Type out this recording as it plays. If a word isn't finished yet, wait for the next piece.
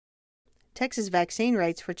Texas vaccine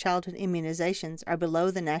rates for childhood immunizations are below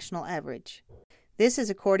the national average. This is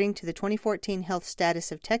according to the 2014 Health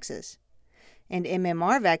Status of Texas, and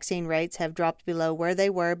MMR vaccine rates have dropped below where they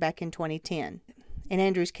were back in 2010. In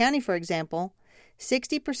Andrews County, for example,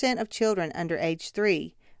 60% of children under age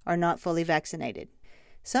 3 are not fully vaccinated.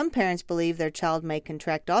 Some parents believe their child may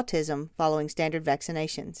contract autism following standard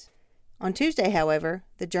vaccinations. On Tuesday, however,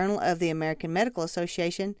 the Journal of the American Medical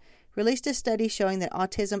Association released a study showing that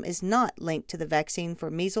autism is not linked to the vaccine for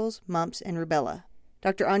measles, mumps, and rubella.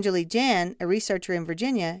 Dr. Anjali Jan, a researcher in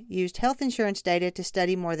Virginia, used health insurance data to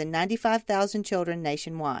study more than 95,000 children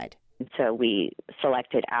nationwide. So we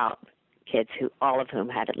selected out kids all of whom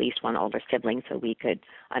had at least one older sibling, so we could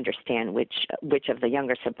understand which of the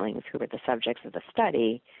younger siblings who were the subjects of the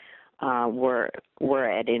study were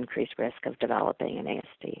at increased risk of developing an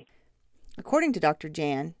ASD. According to Dr.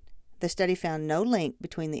 Jan, the study found no link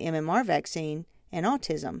between the MMR vaccine and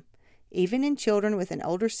autism, even in children with an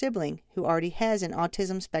older sibling who already has an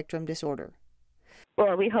autism spectrum disorder.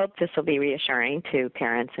 Well, we hope this will be reassuring to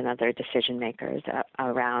parents and other decision makers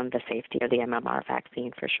around the safety of the MMR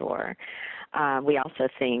vaccine for sure. We also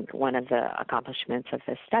think one of the accomplishments of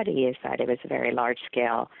this study is that it was a very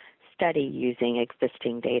large-scale study using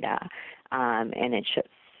existing data, and it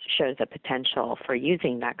shows a potential for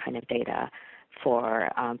using that kind of data for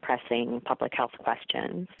pressing public health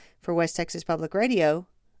questions. For West Texas Public Radio,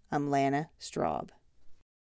 I'm Lana Straub.